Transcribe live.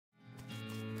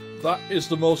That is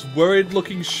the most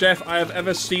worried-looking chef I have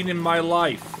ever seen in my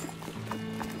life.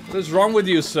 What is wrong with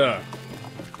you, sir?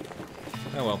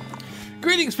 Oh well.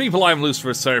 Greetings, people. I'm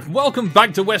Lucifer Surf. Welcome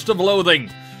back to West of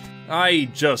Loathing. I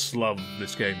just love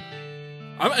this game.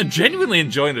 I'm genuinely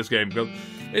enjoying this game because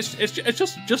it's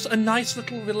just a nice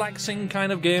little relaxing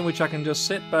kind of game which I can just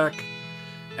sit back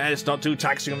and it's not too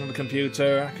taxing on the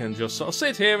computer. I can just sort of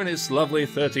sit here in its lovely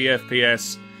 30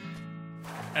 FPS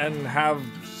and have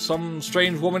some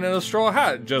strange woman in a straw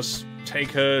hat just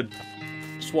take her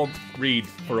swamp reed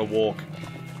for a walk.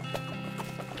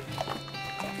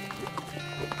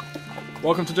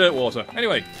 Welcome to Dirtwater.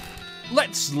 Anyway,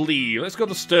 let's leave. Let's go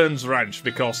to Stern's Ranch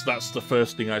because that's the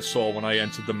first thing I saw when I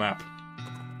entered the map.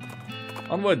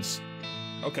 Onwards.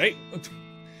 Okay.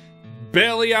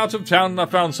 Barely out of town and I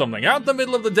found something. Out in the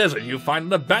middle of the desert you find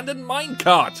an abandoned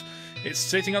minecart. It's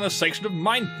sitting on a section of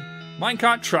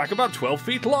minecart track about 12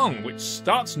 feet long, which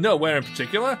starts nowhere in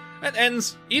particular and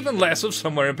ends even less of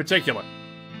somewhere in particular.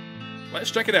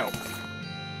 Let's check it out.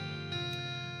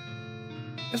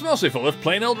 It's mostly full of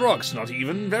plain old rocks, not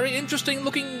even very interesting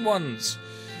looking ones.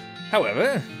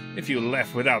 However, if you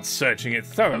left without searching it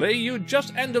thoroughly, you'd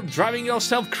just end up driving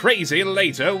yourself crazy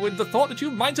later with the thought that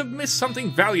you might have missed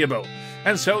something valuable,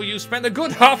 and so you spend a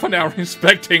good half an hour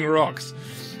inspecting rocks,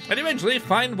 and eventually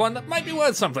find one that might be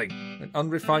worth something, an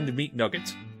unrefined meat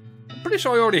nugget. I'm pretty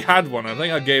sure I already had one. I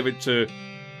think I gave it to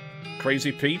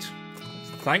Crazy Pete.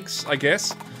 Thanks, I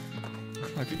guess.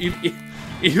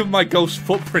 Even my ghost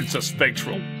footprints are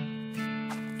spectral.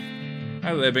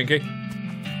 Hello there, Binky.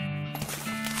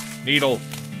 Needle.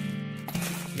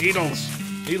 Needles.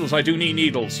 Needles, I do need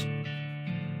needles.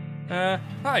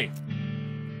 Hi.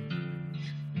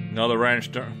 Another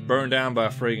ranch burned down by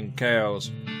friggin' cows.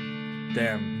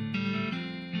 Damn.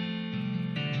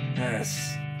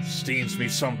 Yes. Steams me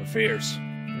some fears.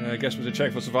 I guess we should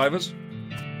check for survivors.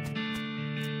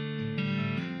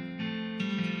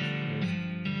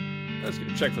 Let's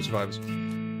get a check for survivors.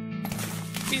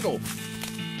 Needle.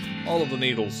 All of the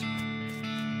needles.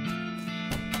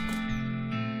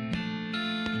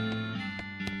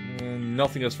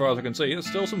 Nothing as far as I can see. There's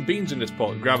still some beans in this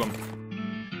pot. Grab them.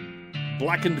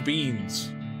 Blackened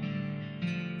beans.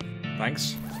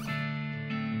 Thanks.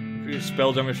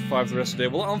 Spell damage for 5 for the rest of the day.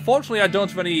 Well, unfortunately I don't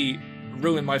have any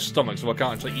room in my stomach, so I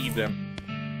can't actually eat them.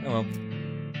 Oh well.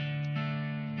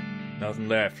 Nothing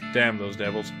left. Damn those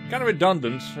devils. Kind of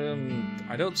redundant, and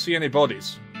I don't see any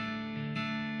bodies.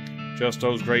 Just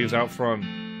those graves out front.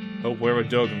 Hope whoever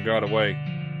dug them got away.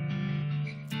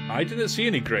 I didn't see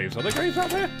any graves. Are there graves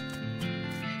out there?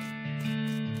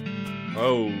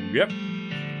 Oh, yep.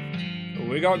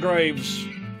 We got graves.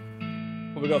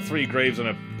 Well, we got 3 graves and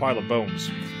a pile of bones.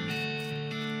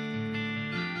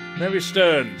 Mary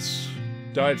Stearns.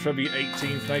 Died February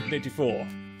 18th, 1984.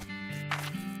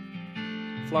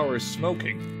 Flower is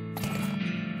smoking.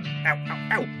 Ow, ow,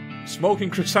 ow! Smoking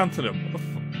chrysanthemum.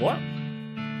 What?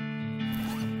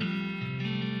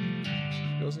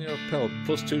 Goes in your repel.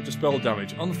 +2 to spell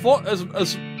damage.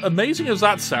 As amazing as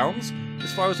that sounds,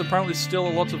 this flower is apparently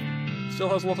still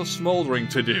has a lot of smouldering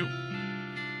to do.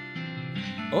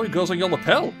 Oh, it goes on your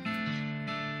lapel.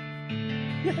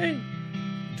 Yay!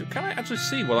 Can I actually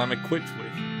see what I'm equipped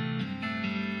with?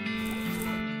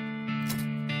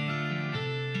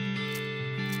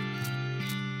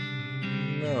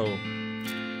 No.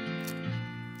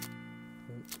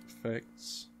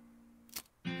 Effects.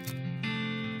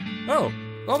 Oh,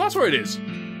 that's where it is.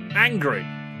 Angry.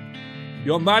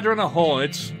 You're madder than a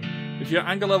hornet. If your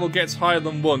anger level gets higher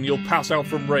than 1, you'll pass out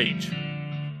from rage.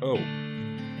 Oh.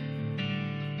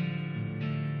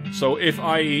 So if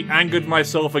I angered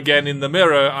myself again in the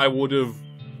mirror, I would have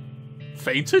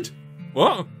fainted?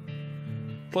 What?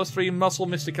 +3 muscle,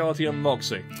 mysticality, and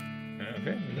moxie.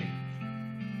 Okay.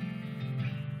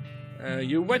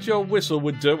 You wet your whistle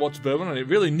with Dirtwater bourbon, and it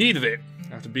really needed it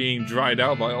after being dried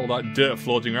out by all that dirt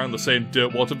floating around the same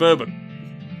Dirtwater bourbon.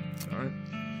 Alright.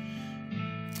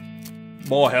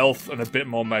 More health and a bit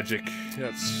more magic.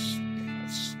 That's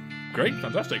great,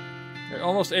 fantastic. You're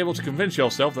almost able to convince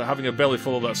yourself that having a belly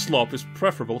full of that slop is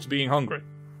preferable to being hungry.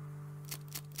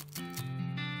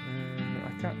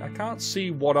 I can't see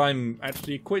what I'm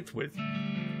actually equipped with.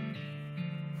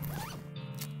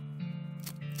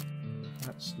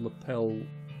 That's lapel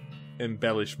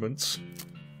embellishments.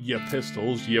 Your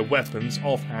pistols, your weapons,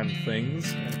 offhand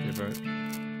things.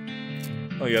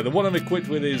 Oh yeah, the one I'm equipped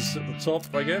with is at the top,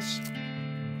 I guess.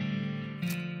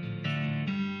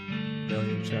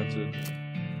 Belly enchanted.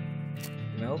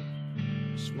 No.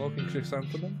 Smoking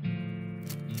chrysanthemum.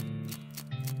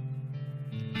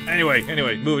 Anyway,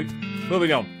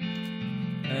 moving on.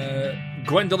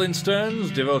 Gwendolyn Stearns,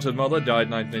 devoted mother,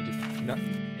 died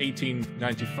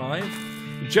 1895.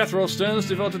 Jethro Stearns,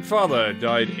 devoted father,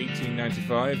 died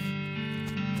 1895.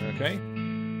 Okay.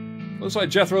 Looks like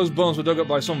Jethro's bones were dug up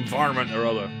by some varmint or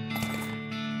other.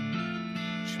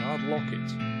 Charred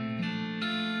locket.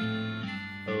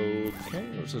 Okay,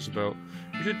 what's this about?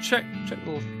 We should check the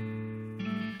little...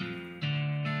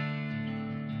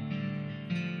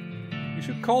 You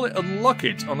should call it a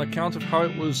locket on account of how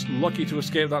it was lucky to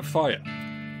escape that fire.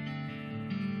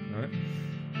 Alright.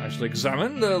 I shall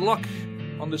examine the lock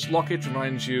on this locket.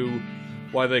 Reminds you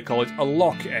why they call it a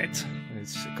locket.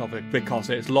 It's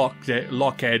because it's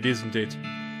lockhead, isn't it?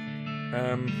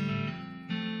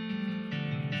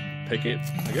 Pick it,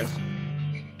 I guess.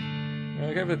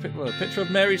 Okay, a picture of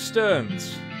Mary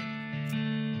Stearns.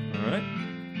 Alright.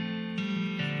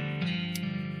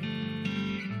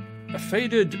 A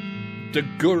faded what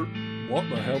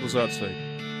the hell does that say?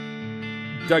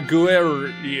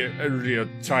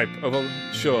 Daguerreotype type of a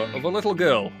little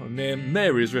girl named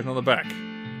Mary is written on the back.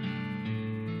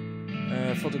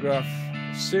 Photograph,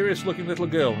 serious looking little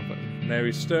girl.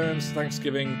 Mary Stearns,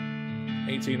 Thanksgiving,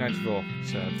 1894.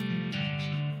 Sad.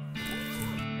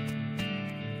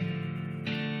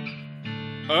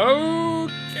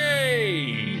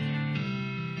 Okay.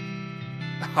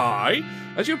 Hi.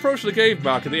 As you approach the cave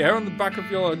marker, the hair on the back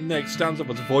of your neck stands up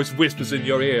as a voice whispers in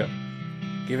your ear.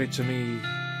 Give it to me.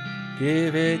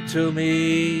 Give it to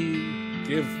me.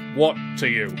 Give what to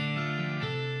you?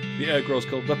 The air grows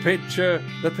cold. The picture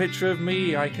of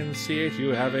me. I can see it. You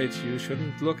have it. You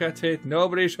shouldn't look at it.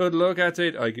 Nobody should look at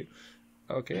it.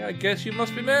 Okay, I guess you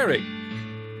must be Mary.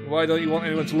 Why don't you want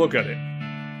anyone to look at it?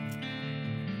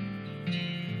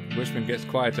 Whispering gets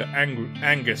quieter.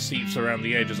 Anger seeps around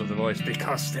the edges of the voice.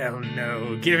 Because they'll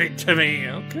know. Give it to me.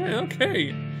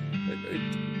 Okay.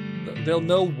 They'll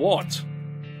know what?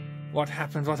 What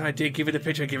happened? What I did? Give it a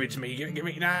picture. Give it to me. Give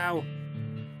it now.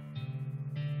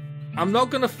 I'm not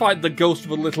going to fight the ghost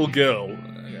of a little girl.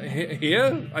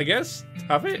 Here, I guess?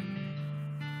 Have it?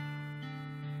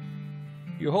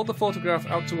 You hold the photograph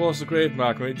out towards the grave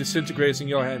marker and it disintegrates in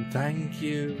your hand. Thank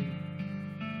you.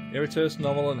 Irritus,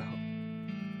 normal, and...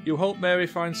 You hope Mary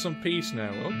finds some peace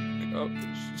now. Oh,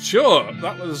 sure,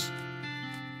 that was...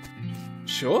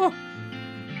 Sure?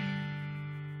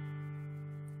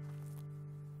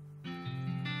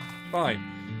 Fine.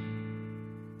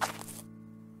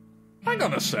 Hang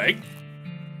on a sec.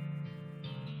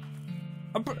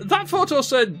 That photo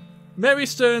said Mary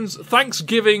Stearns,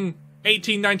 Thanksgiving,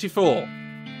 1894.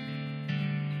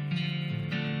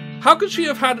 How could she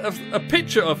have had a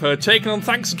picture of her taken on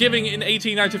Thanksgiving in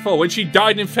 1894 when she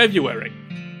died in February?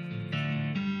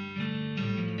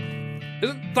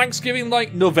 Isn't Thanksgiving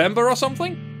like November or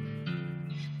something?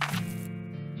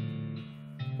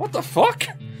 What the fuck?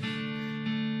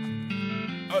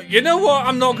 You know what?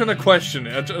 I'm not going to question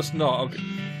it. I'm just not. Okay.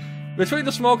 Between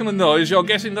the smoke and the noise, you're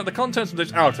guessing that the contents of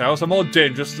this outhouse are more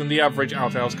dangerous than the average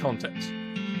outhouse contents.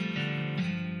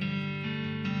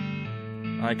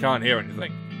 I can't hear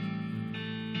anything.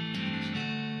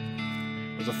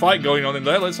 There's a fight going on in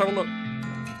there. Let's have a look.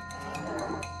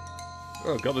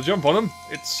 Oh, got the jump on him.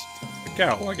 It's a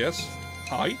cow, I guess.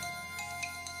 Hi.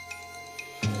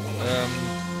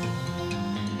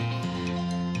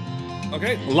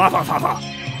 Okay. Lava Fafa.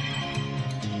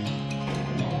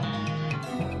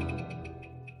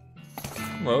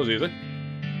 Well, that was easy.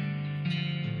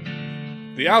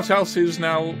 The outhouse is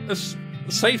now as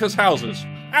safe as houses.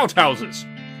 Outhouses!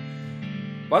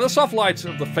 By the soft light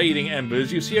of the fading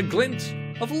embers, you see a glint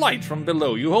of light from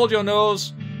below. You hold your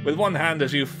nose with one hand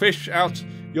as you fish out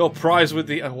your prize with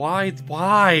the... Why?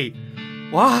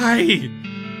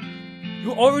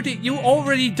 You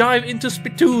already dive into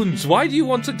spittoons. Why do you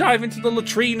want to dive into the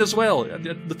latrine as well?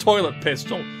 The toilet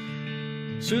pistol.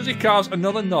 Susie carves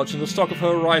another notch in the stock of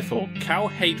her rifle. Cow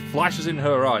hate flashes in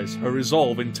her eyes. Her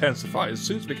resolve intensifies.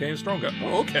 Susie became stronger.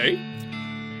 Oh, okay.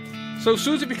 So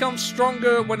Susie becomes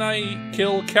stronger when I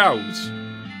kill cows.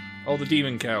 Oh, the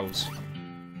demon cows.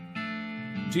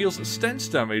 Deals stance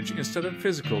damage instead of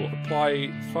physical.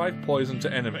 Apply 5 poison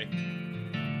to enemy.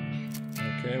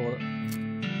 Okay, well...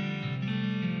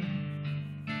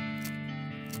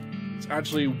 It's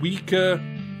actually weaker...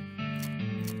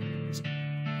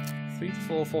 3 to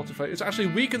 4, 4 to 5. It's actually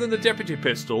weaker than the deputy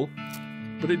pistol,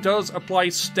 but it does apply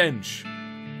stench.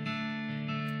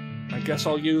 I guess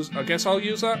I'll use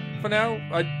that for now.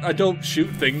 I don't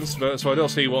shoot things, so I don't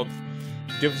see what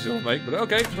difference it'll make. But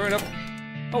okay, fair enough.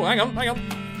 Oh, hang on.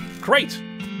 Crate.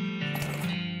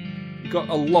 You got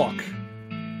a lock.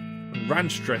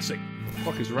 Ranch dressing. What the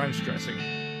fuck is ranch dressing?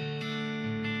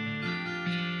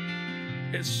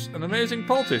 It's an amazing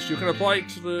poultice. You can apply it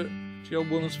to your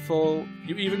wounds before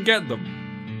you even get them.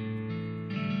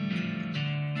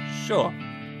 Sure.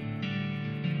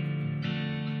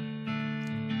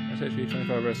 HP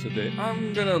 25 rest of the day.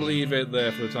 I'm gonna leave it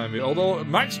there for the time being. Although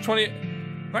max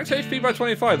HP by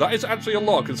 25, that is actually a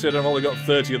lot considering I've only got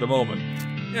 30 at the moment.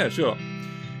 Yeah, sure.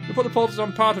 You put the portals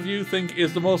on part of you think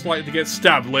is the most likely to get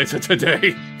stabbed later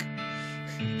today.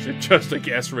 Just a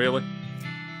guess, really.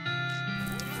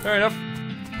 Fair enough.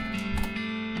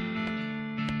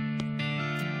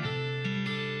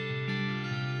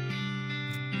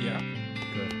 Yeah.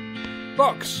 Good.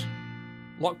 Box.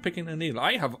 Lockpicking and needle.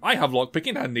 I have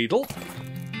lockpicking and needle.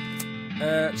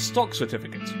 Stock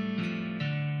certificate.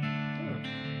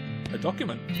 A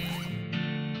document.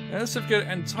 A certificate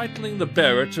entitling the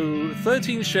bearer to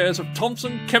 13 shares of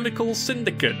Thompson Chemical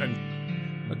Syndicate, and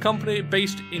a company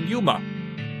based in Yuma.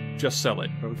 Just sell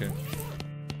it. Okay.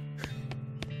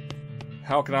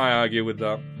 How can I argue with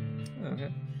that?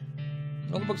 Okay.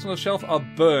 All the books on the shelf are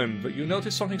burned, but you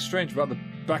notice something strange about the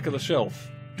back of the shelf.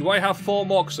 Do I have 4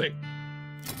 Moxie?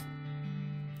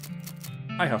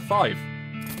 I have 5.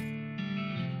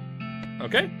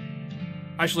 Okay.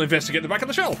 I shall investigate the back of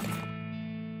the shelf.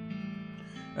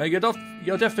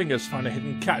 Your deft fingers find a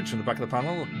hidden catch in the back of the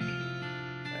panel.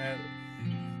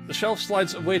 The shelf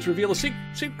slides away to reveal a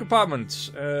secret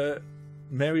compartment.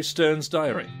 Mary Stern's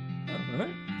diary.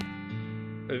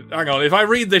 Hang on, if I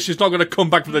read this, she's not going to come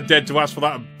back from the dead to ask for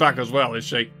that back as well, is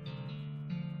she?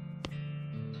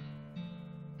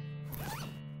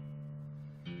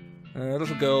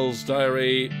 Little girl's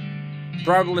diary.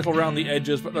 Brown a little round the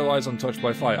edges, but otherwise untouched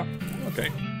by fire. Okay.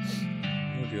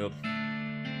 Oh, good.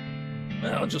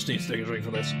 Well, I'll just need to take a drink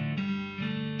for this.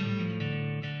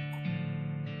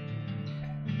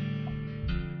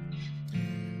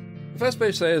 The first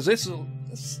page says the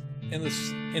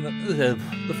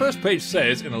first page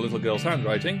says in a little girl's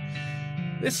handwriting,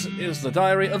 "This is the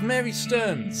diary of Mary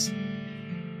Stearns."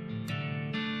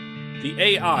 The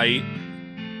AI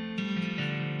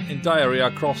in diary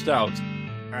are crossed out,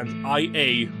 and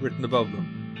IA written above them.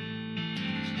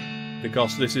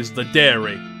 Because this is the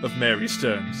dairy of Mary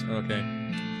Stearns. Okay.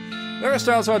 The rest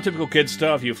are typical kid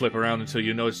stuff. You flip around until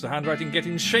you notice the handwriting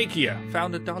getting shakier.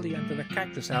 Found a dolly under the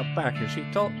cactus out back, and she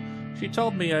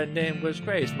told me her name was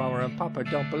Grace. Mama and Papa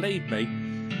don't believe me.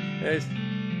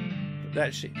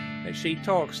 That she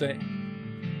talks.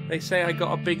 They say I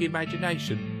got a big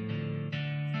imagination.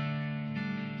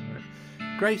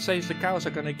 Grace says the cows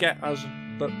are going to get us,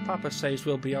 but Papa says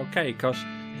we'll be okay, because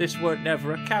this weren't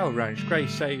never a cow ranch.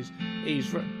 Grace says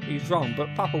he's wrong,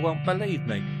 but Papa won't believe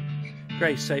me.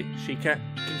 Grace says she can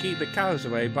keep the cows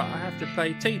away, but I have to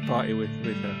play tea party with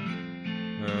her.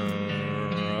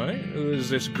 Alright, who is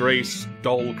this Grace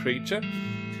doll creature?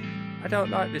 I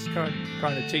don't like this kind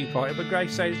of tea party, but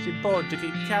Grace says it's important to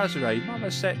keep the cows away.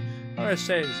 Mama says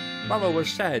Mama was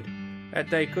sad that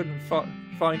they couldn't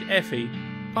find Effie.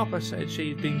 Papa said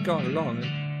she'd been gone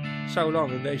so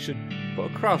long and they should put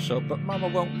a cross up, but Mama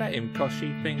won't let him because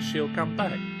she thinks she'll come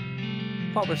back.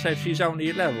 Papa said she's only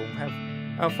 11.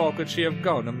 How far could she have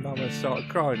gone? And Mama started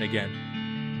crying again.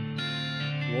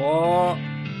 What?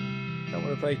 I don't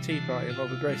want to play tea party, but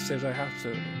Grace says I have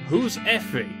to. Who's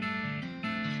Effie?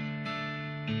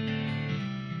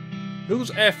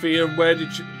 Who's Effie and where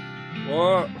did she...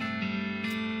 What?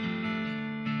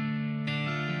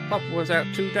 Papa was out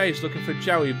 2 days looking for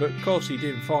Joey, but of course he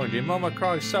didn't find him. Mama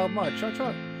cries so much. I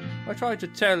tried to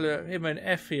tell her him and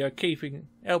Effie are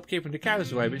help keeping the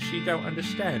cows away, but she don't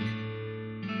understand.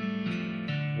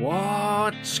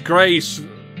 What? Grace?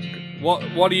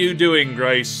 What are you doing,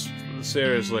 Grace?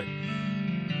 Seriously.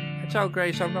 I told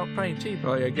Grace I'm not playing tea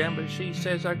party again, but she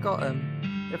says I got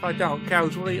him. If I don't,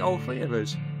 cows will eat all 3 of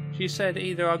us. She said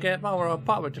either I'll get Mama or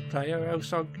Papa to play, or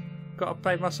else I've got to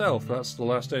play myself. That's the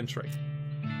last entry.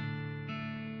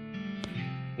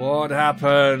 What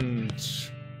happened?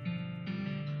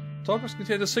 Talk must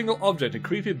contain a single object, a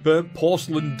creepy burnt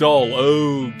porcelain doll.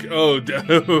 Oh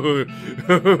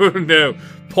no.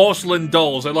 Porcelain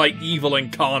dolls are like evil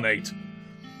incarnate.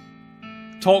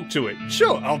 Talk to it.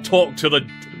 Sure, I'll talk to the...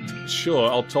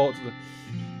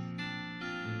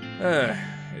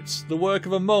 It's the work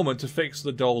of a moment to fix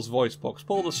the doll's voice box.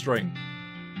 Pull the string.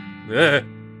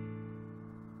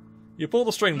 You pull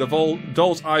the string, the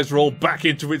doll's eyes roll back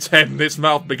into its head and its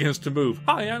mouth begins to move.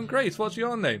 Hi, I'm Grace. What's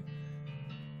your name?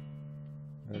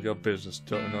 None of your business,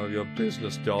 none of your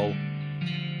business, doll.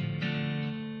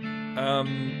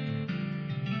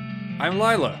 I'm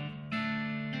Lyla.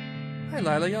 Hi,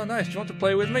 Lyla. You're nice. Do you want to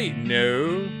play with me?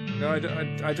 No,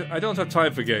 I don't have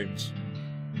time for games.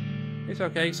 It's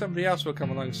okay. Somebody else will come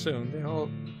along soon.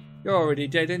 You're already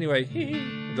dead anyway.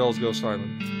 The dolls go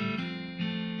silent.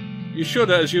 You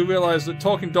shudder as you realise that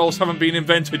talking dolls haven't been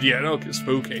invented yet. Oh, it's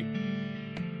spooky.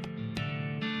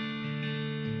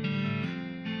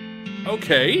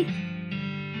 Okay.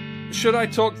 Should I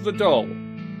talk to the doll?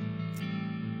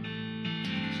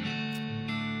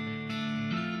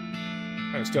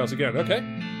 Oh, it starts again. Okay.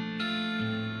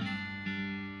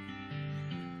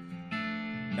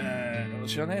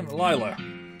 What's your name? Lyla.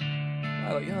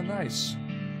 Lyla, you're nice.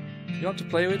 You want to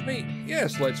play with me?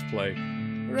 Yes, let's play.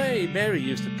 Hooray, Mary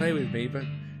used to play with me, but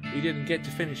we didn't get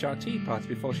to finish our tea party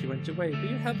before she went away.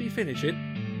 Will you help me finish it?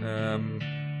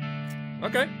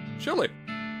 Okay, surely.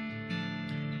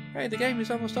 Hey, the game is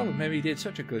almost over. Mary did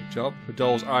such a good job. The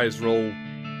doll's eyes roll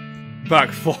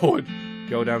back forward.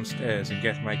 Go downstairs and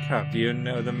get my cup. Do you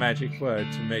know the magic word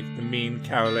to make the mean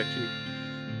cow let you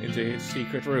into his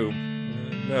secret room?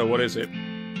 No, what is it?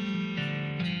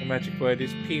 The magic word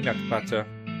is peanut butter.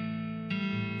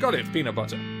 Got it, peanut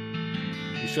butter.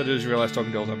 You should have realised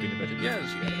talking dolls have been invented.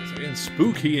 Yes, yes, and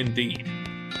spooky indeed.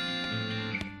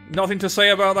 Nothing to say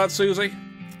about that, Susie?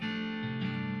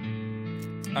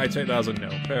 I take that as a no.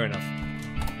 Fair enough.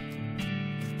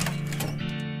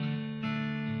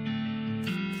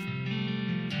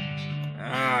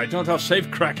 Ah, I don't have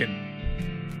safe cracking.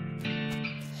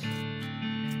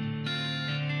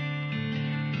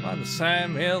 On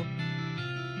Sam Hill.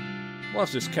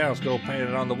 What's this cow's skull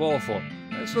painted on the wall for?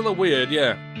 It's a little weird,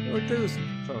 yeah. It would do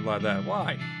something like that.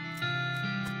 Why?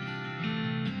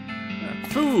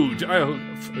 Food! Oh,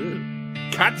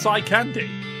 cat's eye candy.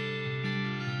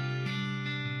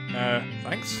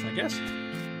 Thanks, I guess.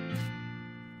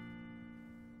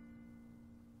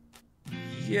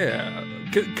 Yeah.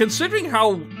 Considering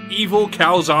how evil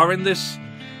cows are in this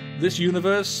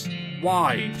universe,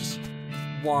 why? Just,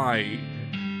 why?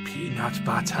 Peanut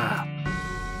butter.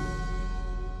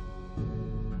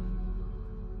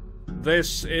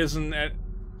 This isn't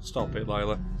stop it,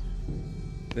 Lyla.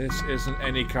 This isn't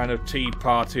any kind of tea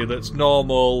party that's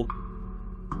normal.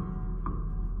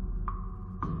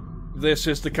 This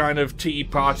is the kind of tea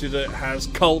party that has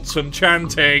cults and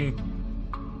chanting.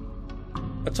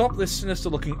 Atop this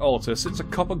sinister-looking altar sits a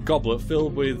copper goblet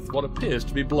filled with what appears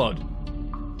to be blood.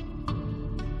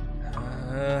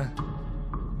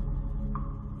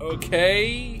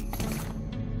 Okay.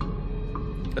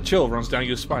 A chill runs down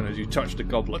your spine as you touch the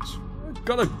goblet. I've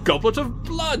got a goblet of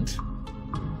blood!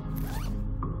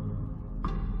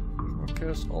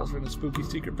 Cursed altar in a spooky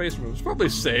secret basement room. It's probably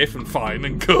safe and fine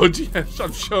and good. Yes,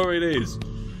 I'm sure it is.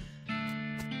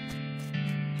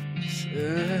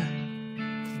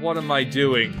 What am I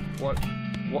doing?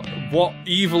 What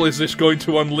evil is this going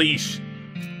to unleash?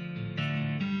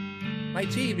 My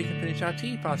tea, we can finish our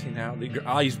tea party now. The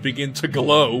eyes begin to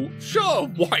glow. Sure,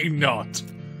 why not?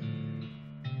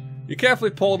 You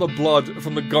carefully pour the blood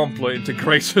from the gauntlet into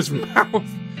Grace's mouth.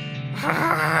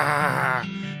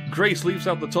 Grace leaps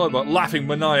out the toilet, laughing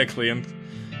maniacally, and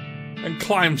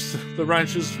climbs the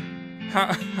rancher's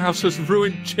house's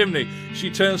ruined chimney. She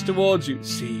turns towards you.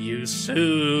 See you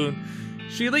soon.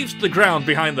 She leaps to the ground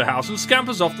behind the house and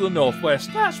scampers off to the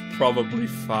northwest. That's probably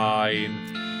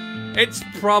fine. It's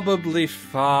probably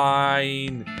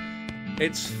fine.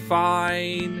 It's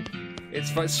fine.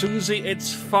 It's fine. Susie,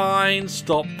 it's fine.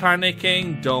 Stop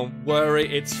panicking. Don't worry.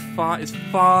 It's fine. It's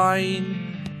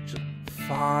fine. Just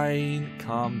fine.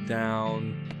 Calm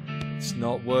down. It's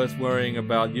not worth worrying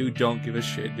about. You don't give a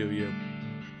shit, do you?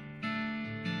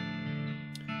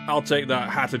 I'll take that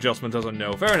hat adjustment as a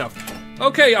no. Fair enough.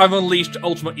 Okay, I've unleashed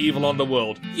ultimate evil on the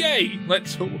world. Yay!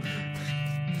 Let's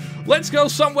go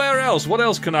somewhere else. What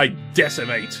else can I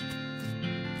decimate?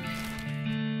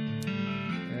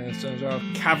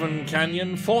 Cavern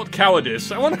Canyon, Fort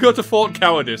Cowardice. I want to go to Fort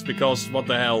Cowardice because what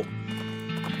the hell?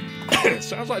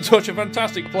 Sounds like such a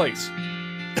fantastic place.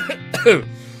 Oh,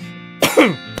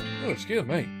 excuse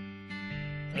me.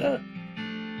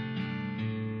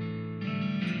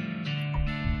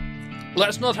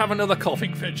 Let's not have another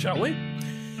coughing fit, shall we?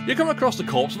 You come across the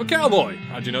corpse of a cowboy.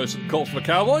 How do you know it's the corpse of a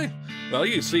cowboy? Well,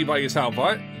 you see by his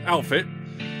outfit,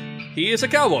 he is a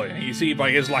cowboy. And you see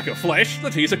by his lack of flesh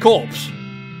that he's a corpse.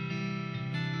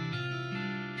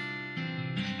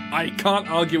 I can't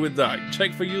argue with that.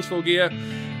 Check for useful gear,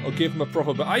 or give him a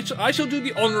proper... But I shall do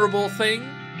the honourable thing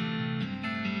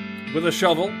with a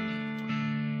shovel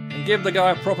and give the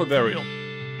guy a proper burial.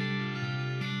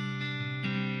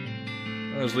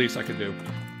 That's the least I can do.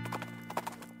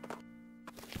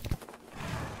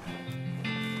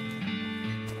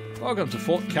 Welcome to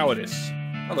Fort Cowardice.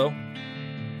 Hello.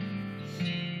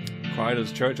 Quiet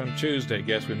as church on Tuesday.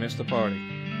 Guess we missed the party.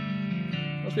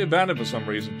 Must be abandoned for some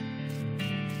reason.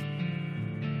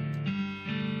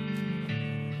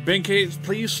 Binky,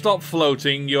 please stop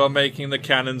floating. You are making the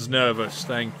cannons nervous.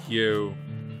 Thank you.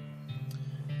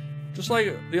 Just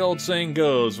like the old saying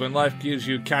goes, when life gives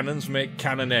you cannons, make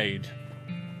cannonade.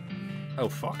 Oh,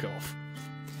 fuck off.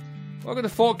 Welcome to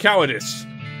Fort Cowardice.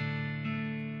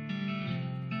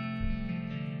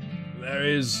 There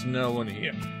is no one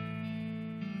here.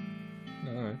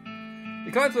 Alright.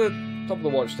 You climb to the top of the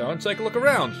watchtower and take a look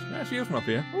around. Nice view from up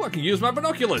here. Oh, I can use my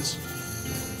binoculars.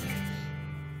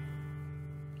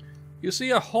 You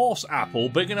see a horse apple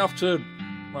big enough to,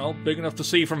 well, big enough to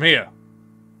see from here.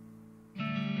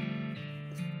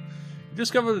 You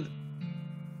discovered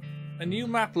a new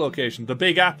map location, the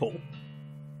Big Apple.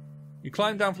 You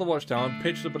climb down from the watchtower and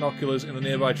pitch the binoculars in the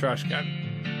nearby trash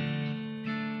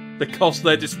can. Because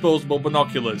they're disposable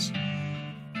binoculars.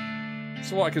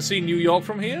 So what, I can see New York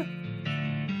from here?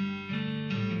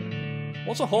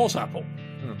 What's a horse apple?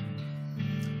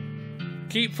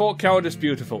 Keep Fort Cowardice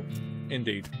beautiful.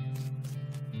 Indeed.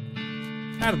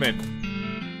 Admin.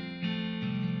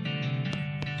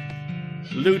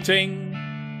 Looting.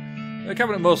 The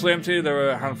cabinet mostly empty. There are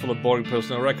a handful of boring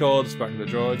personnel records back in the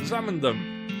drawer. Examine them.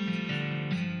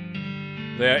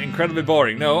 They are incredibly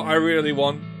boring. No, I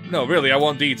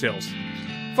want details.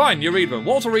 Fine, you read them.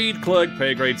 Walter Reed, clerk,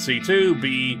 pay grade C2,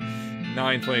 B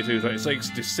 92236,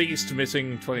 deceased,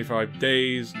 missing 25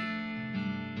 days,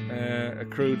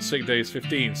 accrued sick days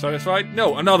 15. Satisfied?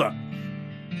 No, another.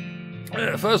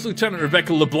 First Lieutenant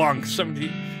Rebecca LeBlanc,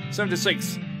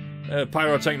 76,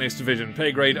 Pyrotechnics Division,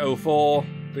 pay grade 04.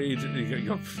 B,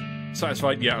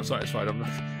 satisfied? Yeah, I'm satisfied.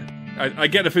 I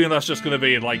get the feeling that's just going to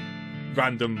be like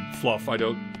random fluff I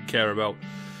don't care about.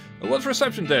 It was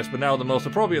reception desk, but now the most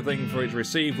appropriate thing for it to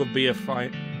receive would be a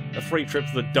free trip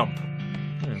to the dump.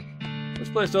 This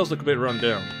place does look a bit run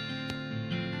down.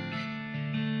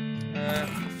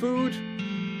 Food,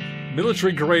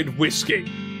 military grade whiskey.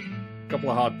 Couple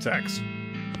of hard tacks.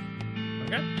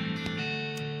 Okay.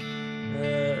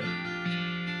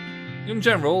 In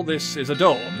general, this is a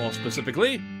door. More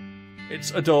specifically,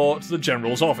 it's a door to the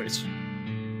General's office.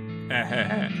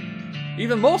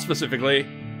 Even more specifically,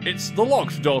 it's the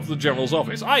locked door to the General's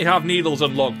office. I have needles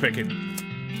and lock picking.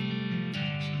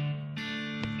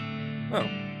 Oh.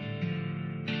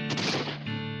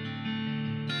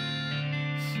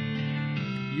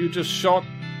 You just shot...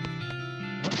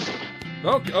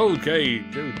 Okay,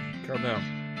 dude, calm down.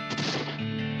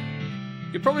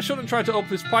 You probably shouldn't try to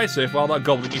open this pie safe while that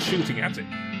goblin is shooting at it.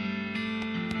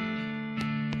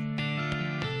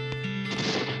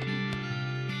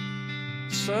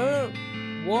 Sir,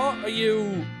 what are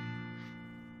you...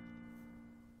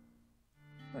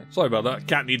 Sorry about that,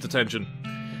 cat needs attention.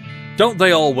 Don't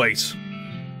they always?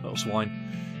 Little swine.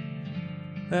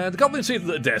 The goblin seated at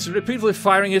the desk and repeatedly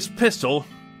firing his pistol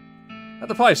at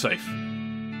the pie safe.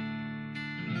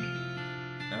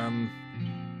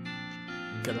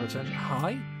 Get her attention.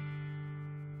 Hi?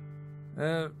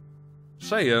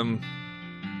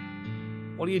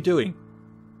 What are you doing?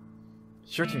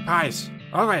 Shooting pies.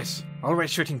 Always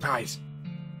shooting pies.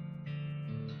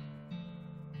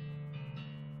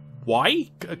 Why?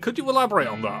 Could you elaborate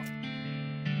on that?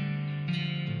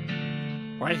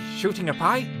 Why, shooting a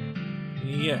pie?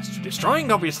 Yes.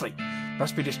 Destroying, obviously.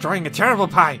 Must be destroying a terrible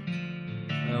pie.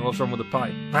 What's wrong with the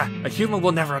pie? A human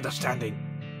will never understand it.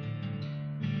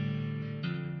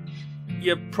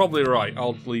 You're probably right.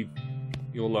 I'll leave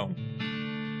you alone.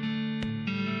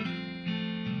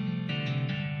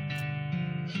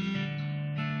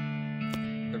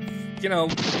 You know,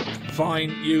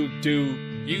 fine. You do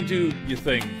your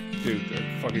thing, dude.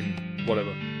 Fucking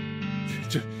whatever.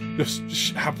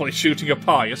 Just happily shooting a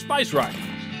pie, a spice rack,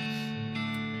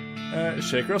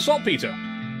 shaker of saltpeter.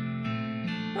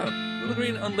 Oh, little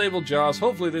green unlabeled jars.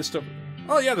 Hopefully this stuff.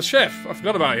 Oh yeah, the chef. I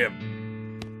forgot about him.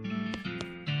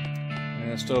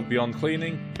 Still beyond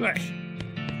cleaning. Blech.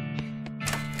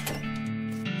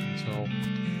 So,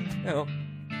 you know,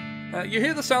 you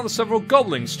hear the sound of several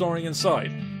goblins snoring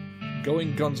inside.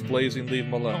 Going guns blazing, leave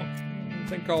them alone. I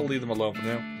think I'll leave them alone for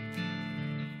now.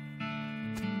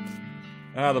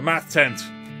 The math tent.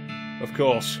 Of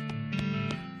course.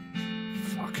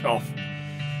 Fuck off.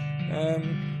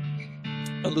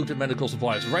 Looted medical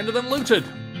supplies. Render them looted.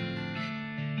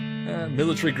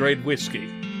 Military grade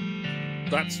whiskey.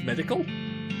 That's medical?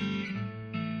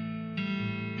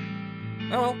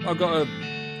 Oh well, I've got a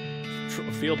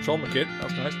field trauma kit.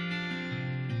 That's nice.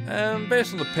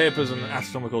 Based on the papers and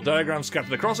astronomical diagrams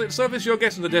scattered across its surface, you're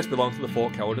guessing the desk belonged to the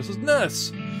Fort Cowardice's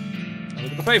nurse. Now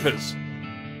look at the papers.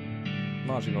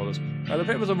 Marching orders. The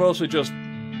papers are mostly just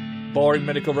boring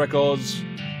medical records,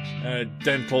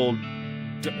 dental,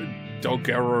 dog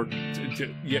error,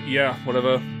 yeah,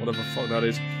 whatever fuck that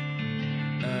is.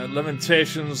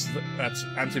 Lamentations, that's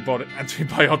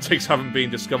antibiotics haven't been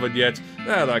discovered yet.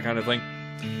 That kind of thing.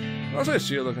 What's this?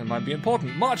 You look, it might be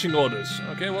important. Marching orders.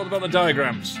 Okay, what about the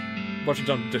diagrams? Bunch of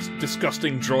done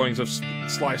disgusting drawings of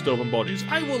sliced open bodies.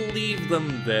 I will leave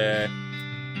them there.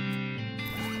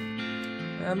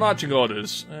 Marching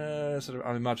orders.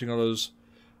 Marching orders.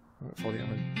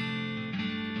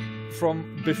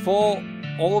 From before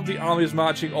all of the army's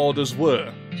marching orders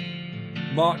were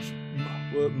march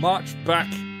back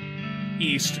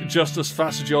east just as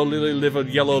fast as your lily-livered,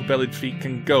 yellow-bellied feet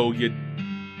can go, you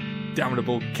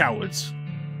damnable cowards.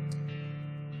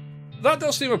 That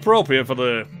does seem appropriate for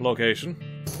the location.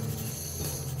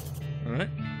 Alright.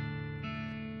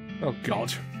 Oh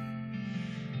god.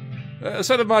 A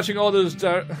set of marching orders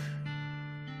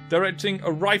directing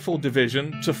a rifle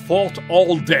division to Fort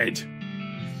All Dead.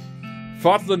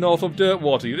 Far to the north of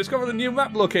Dirtwater, you discover the new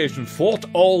map location, Fort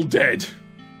All Dead.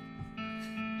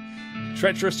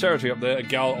 Treacherous territory up there, a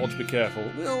gal ought to be careful.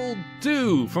 Will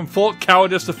do! From Fort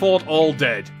Cowardice to Fort All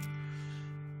Dead.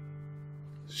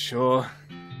 Sure.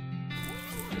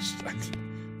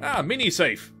 Mini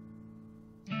safe.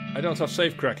 I don't have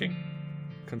safe cracking.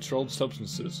 Controlled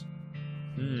substances.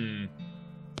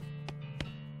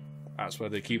 That's where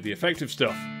they keep the effective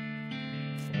stuff.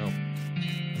 Well,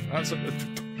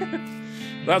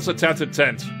 that's a tattered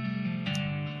tent.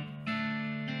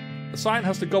 The sign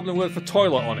has the goblin word for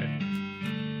toilet on it.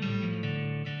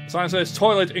 The sign says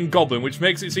toilet in goblin, which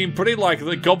makes it seem pretty likely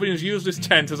that goblins use this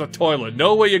tent as a toilet.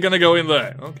 No way you're gonna go in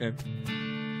there. Okay.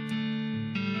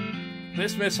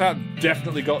 This mishap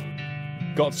definitely got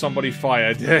somebody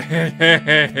fired. Driest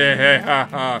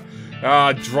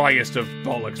of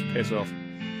bollocks, piss off.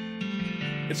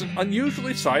 It's an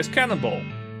unusually sized cannonball.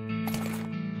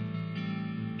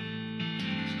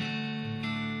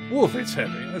 Woof, it's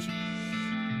heavy.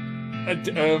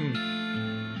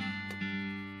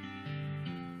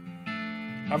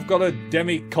 I've got a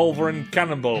demi-culverin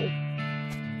cannonball.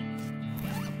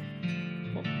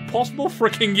 What possible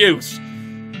freaking use?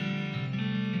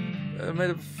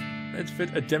 Made to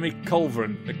fit a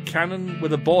demi-culverin, a cannon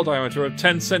with a bore diameter of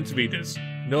 10 centimeters.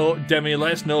 No demi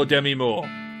less, no demi more.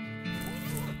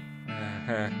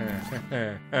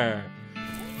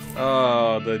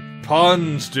 Oh, the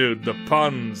puns, dude, the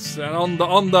puns. And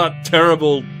on that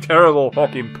terrible, terrible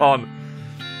fucking pun,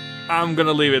 I'm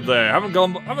gonna leave it there. I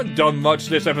haven't done much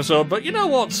this episode, but you know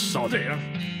what? Sod it.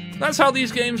 That's how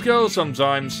these games go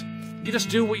sometimes. You just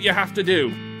do what you have to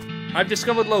do. I've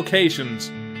discovered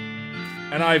locations,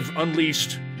 and I've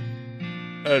unleashed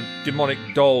a demonic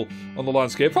doll on the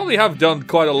landscape. Probably have done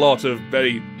quite a lot of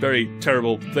very, very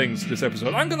terrible things this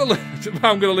episode. I'm gonna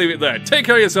leave it there. Take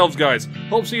care of yourselves, guys.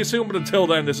 Hope to see you soon, but until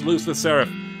then, this is Luce the Seraph,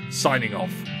 signing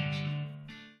off.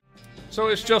 So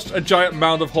it's just a giant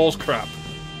mound of horse crap.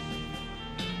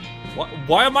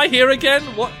 Why am I here again?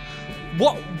 What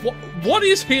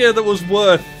is here that was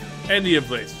worth any of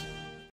this?